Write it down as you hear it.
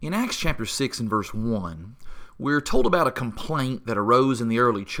In Acts chapter 6 and verse 1, we're told about a complaint that arose in the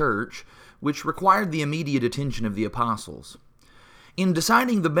early church which required the immediate attention of the apostles. In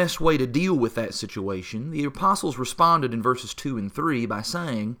deciding the best way to deal with that situation, the apostles responded in verses 2 and 3 by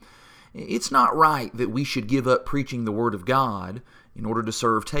saying, "It's not right that we should give up preaching the Word of God in order to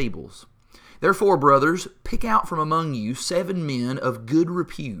serve tables. Therefore, brothers, pick out from among you 7 men of good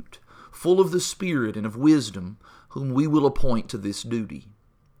repute, full of the Spirit and of wisdom, whom we will appoint to this duty."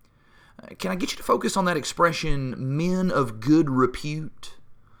 Can I get you to focus on that expression, men of good repute?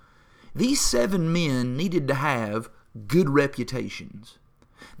 These 7 men needed to have good reputations.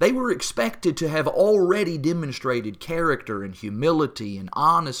 They were expected to have already demonstrated character and humility and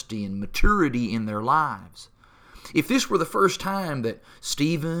honesty and maturity in their lives. If this were the first time that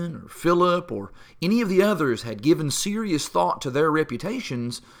Stephen or Philip or any of the others had given serious thought to their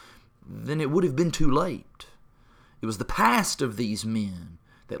reputations, then it would have been too late. It was the past of these men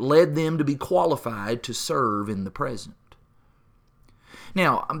that led them to be qualified to serve in the present.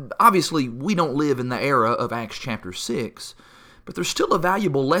 Now, obviously, we don't live in the era of Acts chapter 6, but there's still a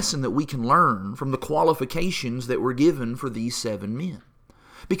valuable lesson that we can learn from the qualifications that were given for these 7 men.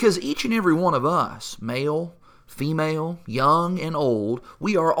 Because each and every one of us, male, female, young, and old,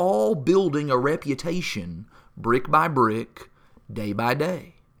 we are all building a reputation brick by brick, day by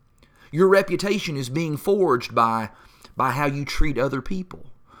day. Your reputation is being forged by how you treat other people,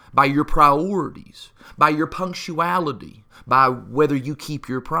 by your priorities, by your punctuality, by whether you keep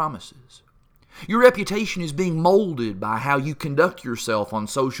your promises. Your reputation is being molded by how you conduct yourself on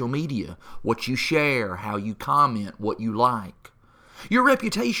social media, what you share, how you comment, what you like. Your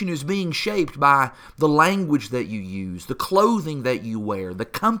reputation is being shaped by the language that you use, the clothing that you wear, the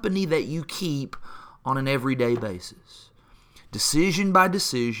company that you keep on an everyday basis. Decision by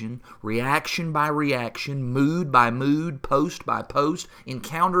decision, reaction by reaction, mood by mood, post by post,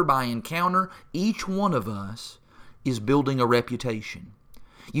 encounter by encounter, each one of us is building a reputation.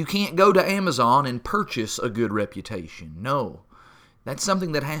 You can't go to Amazon and purchase a good reputation. No, that's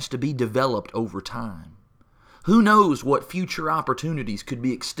something that has to be developed over time. Who knows what future opportunities could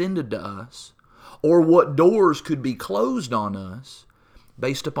be extended to us, or what doors could be closed on us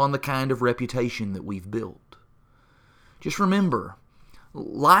based upon the kind of reputation that we've built. Just remember,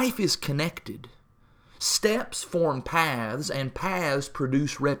 life is connected. Steps form paths, and paths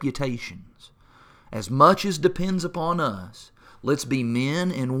produce reputations. As much as depends upon us, let's be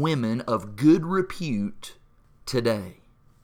men and women of good repute today.